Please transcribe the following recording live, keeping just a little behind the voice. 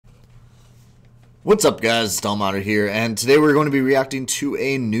What's up, guys? It's Dovahhatty here, and today we're going to be reacting to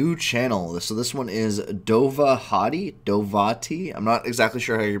a new channel. So this one is Dovahhatty. I'm not exactly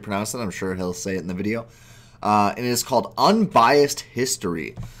sure how you pronounce it. I'm sure he'll say it in the video. And it is called Unbiased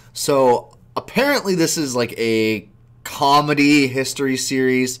History. So apparently this is like a comedy history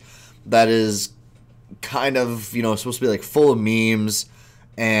series that is kind of, supposed to be like full of memes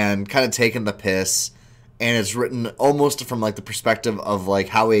and kind of taking the piss. And it's written almost from like the perspective of like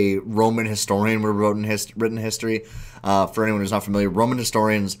how a Roman historian would have written history. For anyone who's not familiar, Roman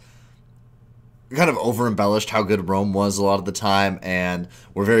historians kind of over embellished how good Rome was a lot of the time, and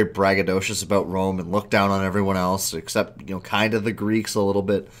were very braggadocious about Rome and looked down on everyone else, except kind of the Greeks a little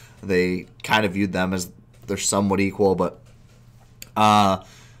bit. They kind of viewed them as they're somewhat equal, but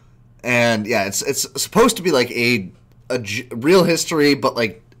and yeah, it's supposed to be like a real history, but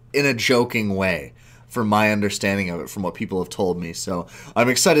like in a joking way, from my understanding of it, from what people have told me. So I'm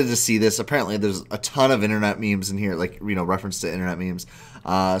excited to see this. Apparently there's a ton of internet memes in here, like, reference to internet memes.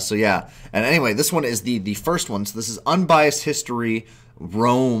 So yeah. And anyway, this one is the first one. So this is Unbiased History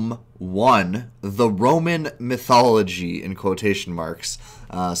Rome 1, the Roman Mythology, in quotation marks.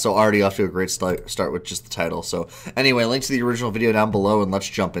 So already off to a great start with just the title. So anyway, link to the original video down below, and let's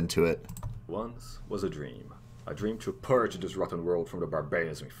jump into it. Once was a dream to purge this rotten world from the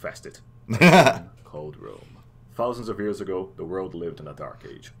barbarians infested. Called Rome. Thousands of years ago, the world lived in a dark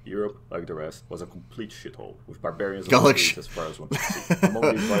age. Europe, like the rest, was a complete shithole, with barbarians and as far as one could see.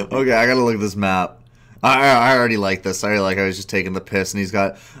 Okay, I gotta look at this map. I already like this. I was just taking the piss, and he's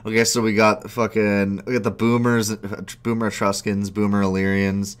got. Okay, so we got the boomers, boomer Etruscans, boomer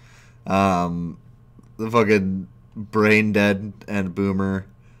Illyrians, the fucking brain dead and boomer,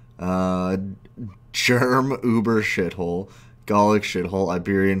 germ uber shithole, Gallic shithole,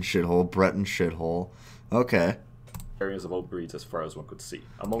 Iberian shithole, Breton shithole. Okay. Areas of all breeds as far as one could see.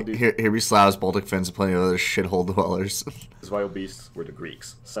 Among these here be Slavs, Baltic Finns, and plenty of other shithole dwellers. These vile beasts were the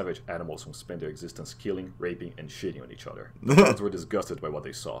Greeks, savage animals who spent their existence killing, raping, and shitting on each other. The gods were disgusted by what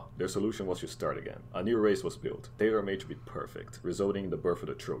they saw. Their solution was to start again. A new race was built, tailor-made to be perfect, resulting in the birth of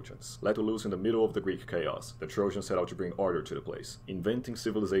the Trojans. Let loose in the middle of the Greek chaos, the Trojans set out to bring order to the place, inventing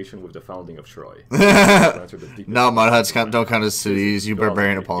civilization with the founding of Troy. No, mud huts don't count as cities, you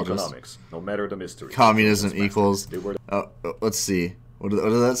barbarian apologists. Economics, no matter the mystery. Communism equals. Let's see. What did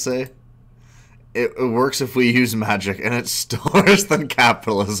that say? It works if we use magic, and it's still worse than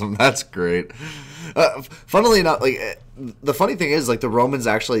capitalism. That's great. Funnily enough, the funny thing is, the Romans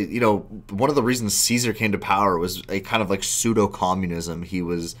actually, one of the reasons Caesar came to power was a kind of like pseudo-communism he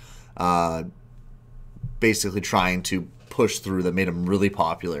was basically trying to push through that made him really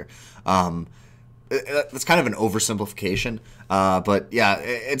popular. That's kind of an oversimplification, but yeah,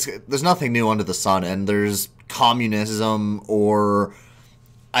 there's nothing new under the sun, and there's communism or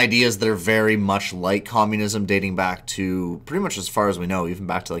ideas that are very much like communism dating back to pretty much as far as we know, even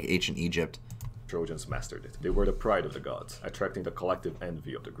back to like ancient Egypt. Trojans mastered it. They were the pride of the gods, attracting the collective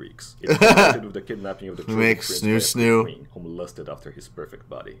envy of the Greeks. It culminated with the kidnapping of the Trojan prince queen, whom lusted after his perfect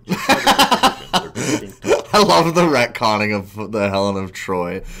body. I love the retconning of the Helen of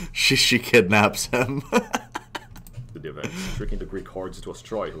Troy. She kidnaps him. The events, tricking the Greek hordes. It was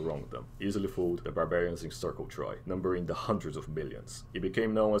Troy who wronged them. Easily fooled, the barbarians encircled Troy, numbering the hundreds of millions. It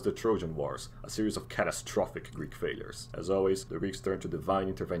became known as the Trojan Wars, a series of catastrophic Greek failures. As always, the Greeks turned to divine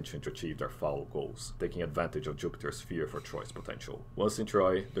intervention to achieve their foul goals, taking advantage of Jupiter's fear for Troy's potential. Once in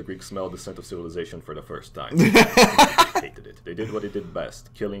Troy, the Greeks smelled the scent of civilization for the first time. They hated it. They did what they did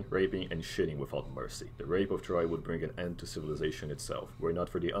best, killing, raping, and shitting without mercy. The rape of Troy would bring an end to civilization itself, were it not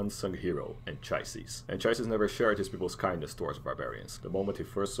for the unsung hero, Anchises. Anchises never shared his people's kindness towards barbarians. The moment he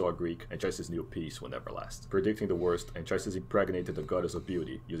first saw a Greek, Anchises knew peace would never last. Predicting the worst, Anchises impregnated the goddess of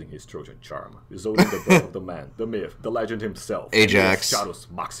beauty using his Trojan charm, resulting in the birth of the man, the myth, the legend himself, Ajax. Shadows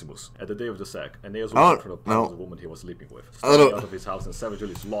Maximus. At the day of the sack, Aeneas was from the power of the woman he was sleeping with, out of his house and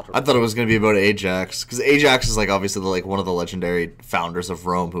savagely slaughtered. I thought it was going to be about Ajax, because Ajax is obviously one of the legendary founders of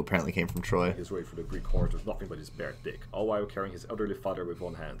Rome, who apparently came from Troy. His way through the Greek horde was nothing but his bare dick, all while carrying his elderly father with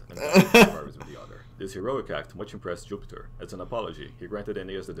one hand and with the other. This heroic act much impressed Jupiter. As an apology, he granted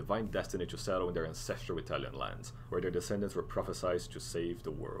Aeneas the divine destiny to settle in their ancestral Italian lands, where their descendants were prophesied to save the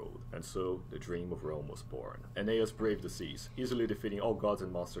world. And so, the dream of Rome was born. Aeneas braved the seas, easily defeating all gods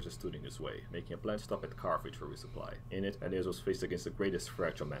and monsters that stood in his way, making a planned stop at Carthage for resupply. In it, Aeneas was faced against the greatest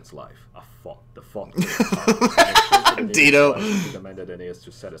threat to man's life, the thought of Dito. He demanded Aeneas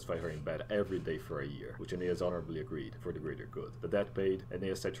to satisfy her in bed every day for a year, which Aeneas honorably agreed, for the greater good. The debt paid,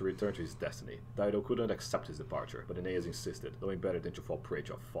 Aeneas set to return to his destiny. Dido couldn't accept his departure, but Aeneas insisted, knowing better than to fall prey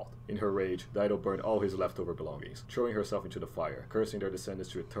to a fault. In her rage, Dido burned all his leftover belongings, throwing herself into the fire, cursing their descendants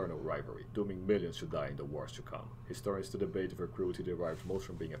to eternal rivalry, dooming millions to die in the wars to come. Historians to debate if her cruelty derived most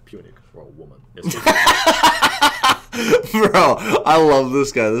from being a Punic or a woman. Bro, I love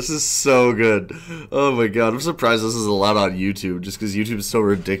this guy. This is so good. Oh my god, I'm surprised this is allowed on YouTube, just because YouTube is so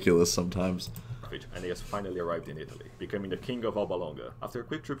ridiculous sometimes. Aeneas finally arrived in Italy, becoming the king of Alba Longa, after a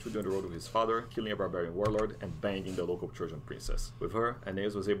quick trip to the road with his father, killing a barbarian warlord, and banging the local Trojan princess. With her,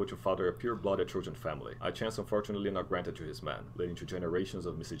 Aeneas was able to father a pure-blooded Trojan family, a chance unfortunately not granted to his man, leading to generations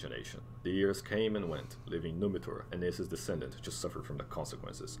of miscegenation. The years came and went, leaving Numitor, Aeneas' descendant, to suffer from the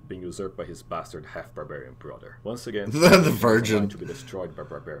consequences, being usurped by his bastard half-barbarian brother. Once again, the virgin, to be destroyed by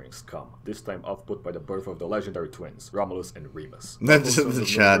barbarian scum, this time output by the birth of the legendary twins, Romulus and Remus. That's the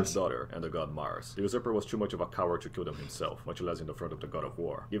chat. Daughter and the god Mars. The usurper was too much of a coward to kill them himself, much less in the front of the god of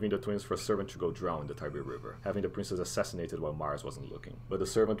war, giving the twins for a servant to go drown in the Tiber River, having the princess assassinated while Mars wasn't looking. But the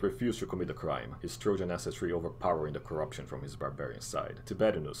servant refused to commit the crime, his Trojan ancestry overpowering the corruption from his barbarian side.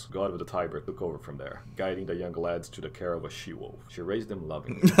 Tiberinus, god of the Tiber, took over from there, guiding the young lads to the care of a she-wolf. She raised them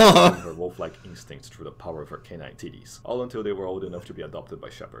lovingly, guiding her wolf-like instincts through the power of her canine titties, all until they were old enough to be adopted by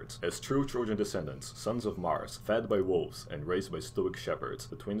shepherds. As true Trojan descendants, sons of Mars, fed by wolves and raised by stoic shepherds,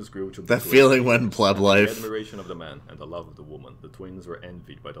 the twins grew to that feeling when pleb life. The admiration of the man and the love of the woman, the twins were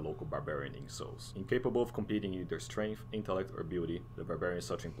envied by the local barbarian Insos. Incapable of competing in either strength, intellect, or beauty, the barbarians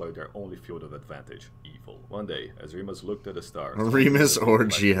sought to employ their only field of advantage, evil. One day, as Remus looked at the stars, Remus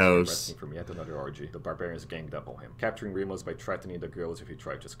orgy house. Resting from yet another orgy, the barbarians ganged up on him, capturing Remus by threatening the girls if he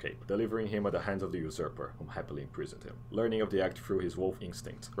tried to escape, delivering him at the hands of the usurper, whom happily imprisoned him. Learning of the act through his wolf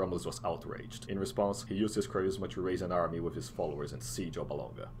instinct, Romulus was outraged. In response, he used his charisma to raise an army with his followers and siege Alba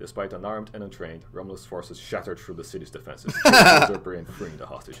Longa. Despite unarmed and untrained, Romulus' forces shattered through the city's defenses, killing the usurper and freeing the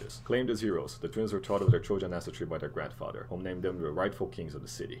hostages. Claimed as heroes, the twins were taught of their Trojan ancestry by their grandfather, whom named them the rightful kings of the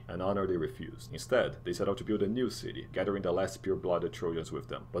city, an honor they refused. Instead, they set out to build a new city, gathering the last pure-blooded Trojans with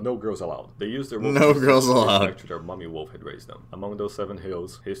them. But no girls allowed. They used their wolf back to their mummy wolf had raised them. Among those 7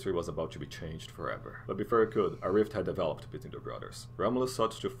 hills, history was about to be changed forever. But before it could, a rift had developed between the brothers. Romulus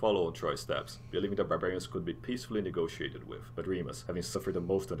sought to follow on Troy's steps, believing the barbarians could be peacefully negotiated with. But Remus, having suffered the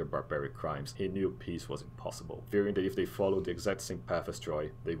most of their barbaric crimes, he knew peace was impossible, fearing that if they followed the exact same path as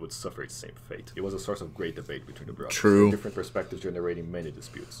Troy, they would suffer its same fate. It was a source of great debate between the brothers. True. Different perspectives generating many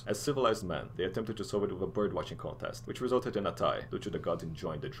disputes. As civilized men, they attempted to solve it with a bird-watching contest, which resulted in a tie, due to the gods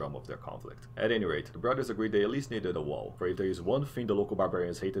enjoying the drama of their conflict. At any rate, the brothers agreed they at least needed a wall, for if there is one thing the local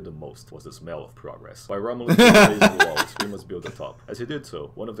barbarians hated the most, was the smell of progress. While Romulus was raising the walls, Remus built the top. As he did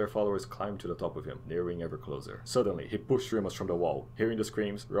so, one of their followers climbed to the top with him, nearing ever closer. Suddenly, he pushed Remus from the wall. Hearing the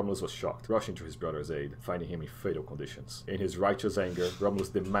screams, Romulus was shocked, rushing to his brother's aid, finding him in fatal conditions. In his righteous anger, Romulus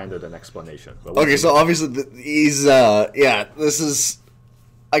demanded an explanation. Okay, so obviously he's, yeah, this is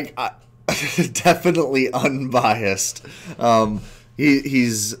definitely unbiased.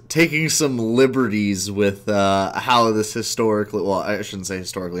 He's taking some liberties with how this historically, well, I shouldn't say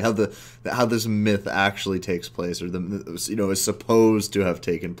historically, how this myth actually takes place, or is supposed to have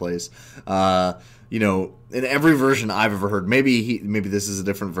taken place. In every version I've ever heard, maybe this is a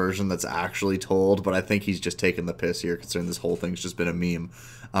different version that's actually told, but I think he's just taking the piss here, considering this whole thing's just been a meme.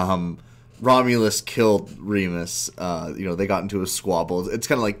 Romulus killed Remus. They got into a squabble. It's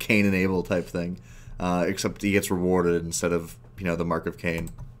kind of like Cain and Abel type thing, except he gets rewarded instead of the mark of Cain.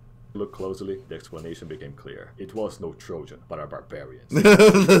 Look closely, the explanation became clear. It was no Trojan, but a barbarian.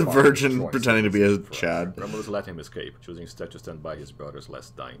 The virgin pretending to be a Chad. Romulus let him escape, choosing instead to stand by his brother's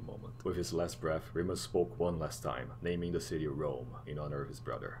last dying moment. With his last breath, Remus spoke one last time, naming the city Rome, in honor of his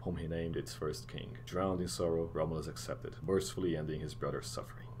brother, whom he named its first king. Drowned in sorrow, Romulus accepted, mercifully ending his brother's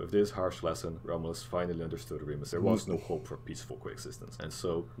suffering. With this harsh lesson, Romulus finally understood Remus there was no hope for peaceful coexistence, and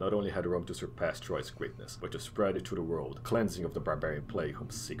so, not only had Rome to surpass Troy's greatness, but to spread it to the world, cleansing of the barbarian plague whom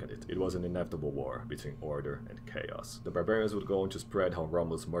sickened it. It was an inevitable war between order and chaos. The barbarians would go on to spread how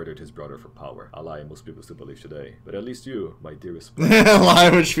Romulus murdered his brother for power, a lie most people still believe today. But at least you, my dearest a lie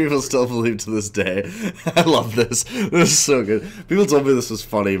which people still believe to this day. I love this. This is so good. People told me this was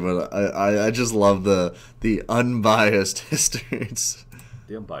funny, but I just love the unbiased history.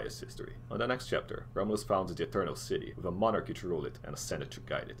 The Unbiased history. On the next chapter, Romulus founded the Eternal City, with a monarchy to rule it and a senate to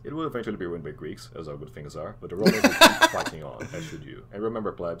guide it. It will eventually be ruined by Greeks, as all good things are, but the Romans will keep fighting on, as should you. And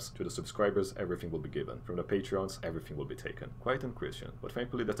remember, plebs, to the subscribers, everything will be given. From the Patreons, everything will be taken. Quite unchristian, but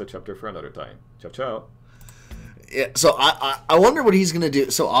thankfully that's a chapter for another time. Ciao, ciao! Yeah, so I wonder what he's going to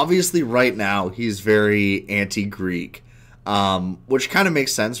do. So obviously right now, he's very anti-Greek. Which kind of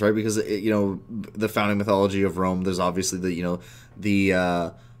makes sense, right? Because the founding mythology of Rome, there's obviously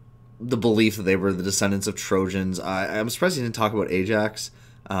the the belief that they were the descendants of Trojans. I'm surprised he didn't talk about Ajax,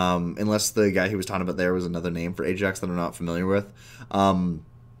 unless the guy he was talking about there was another name for Ajax that I'm not familiar with.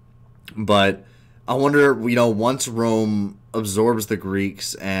 But I wonder, once Rome absorbs the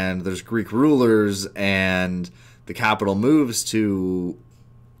Greeks and there's Greek rulers and the capital moves to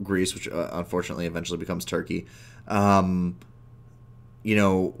Greece, which unfortunately eventually becomes Turkey,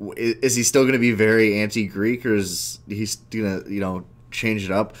 is he still going to be very anti-Greek, or is he going to, change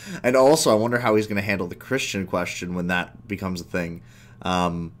it up? And also, I wonder how he's going to handle the Christian question when that becomes a thing.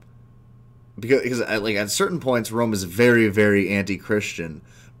 Because at certain points, Rome is very, very anti-Christian,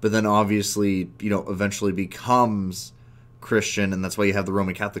 but then obviously, eventually becomes Christian, and that's why you have the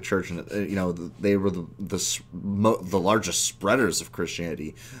Roman Catholic Church, and they were the largest spreaders of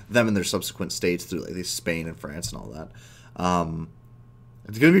Christianity. Them and their subsequent states through Spain and France and all that.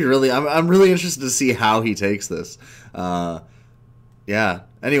 It's gonna be really. I'm really interested to see how he takes this. Yeah.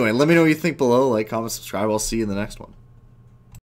 Anyway, let me know what you think below. Like, comment, subscribe. I'll see you in the next one.